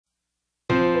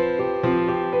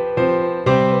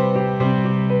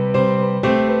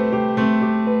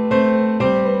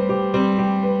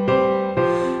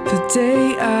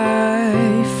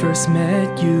first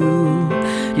met you,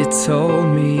 you told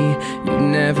me you'd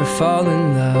never fall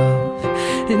in love.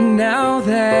 And now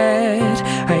that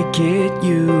I get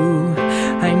you,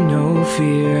 I know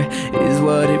fear is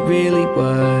what it really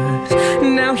was.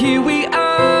 Now here we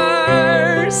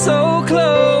are, so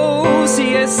close,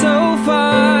 yet so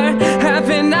far.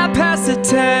 Haven't I passed the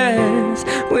test?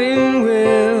 When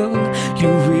will you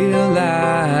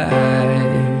realize?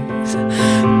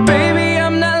 Baby,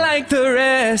 I'm not like the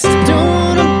rest. Don't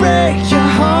wanna break your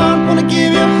heart, wanna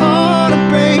give your heart a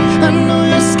break. I know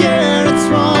you're scared it's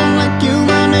wrong, like you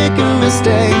might make a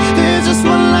mistake. There's just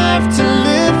one life to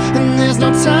live, and there's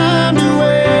no time to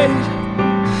wait.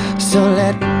 So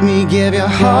let me give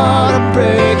your heart a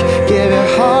break, give your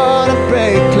heart a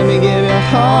break. Let me give your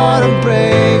heart a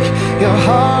break, your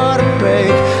heart a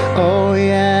break. Oh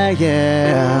yeah,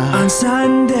 yeah. On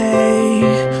Sunday,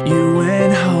 you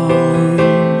went home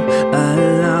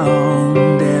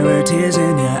alone. There were tears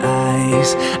in your eyes.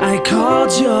 I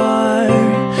called your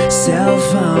cell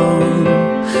phone,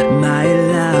 my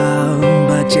love,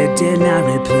 but you did not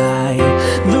reply.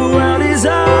 The world is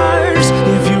ours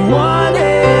if you want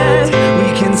it, we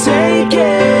can take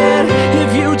it. If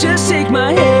you just take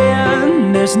my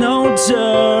hand, there's no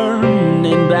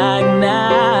turning back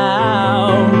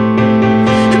now.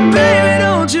 Baby,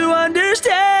 don't you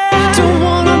understand? Don't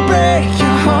wanna break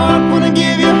your heart, wanna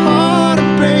give your heart a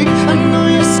break. I know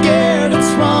you're scared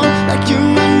it's wrong, like you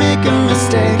might make a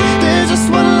mistake. There's just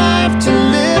one life to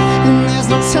live, and there's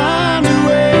no time to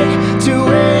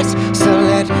waste. So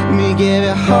let me give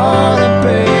your heart a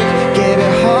break, give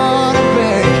your heart a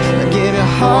break, give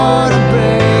your heart a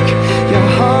break, your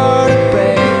heart a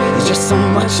break. There's just so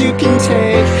much you can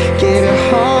take. Give your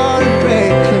heart a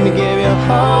break, let me give your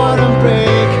heart a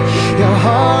break, your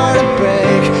heart a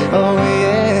break. Oh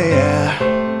yeah, yeah.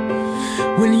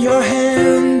 When your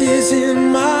hand is in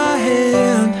my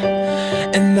hand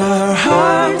and our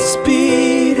hearts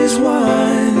beat as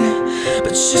one,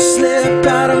 but you slip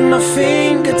out of my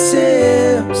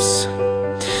fingertips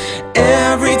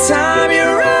every time you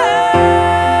run.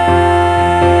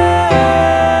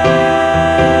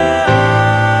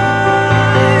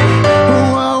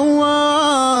 Whoa,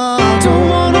 whoa. Don't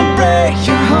wanna break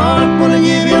your heart, wanna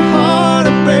give your heart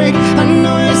a break. I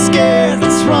know you're scared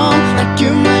it's wrong, like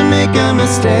you might make a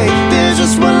mistake. There's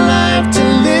just one life to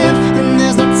live, and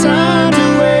there's no time to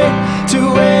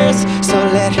waste. So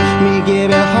let me give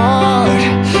your heart,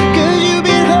 'cause you've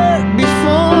been hurt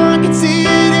before, I can see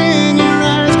it in your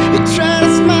eyes. You try to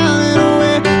smile it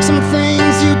away, some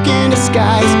things you can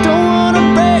disguise. Don't wanna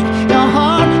break your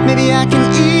heart, maybe I can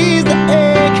ease the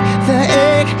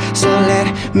ache. So let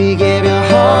me give your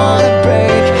heart a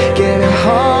break, give your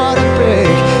heart a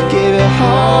break, give your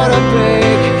heart a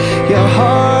break, your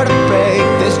heart a break.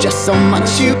 There's just so much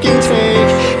you can take.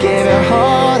 Give your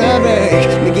heart a break,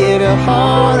 let me give your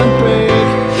heart a break,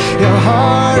 your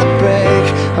heart a break.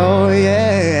 Oh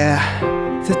yeah.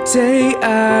 The day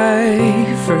I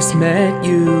first met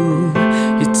you,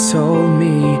 you told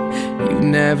me you'd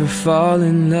never fall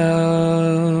in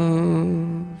love.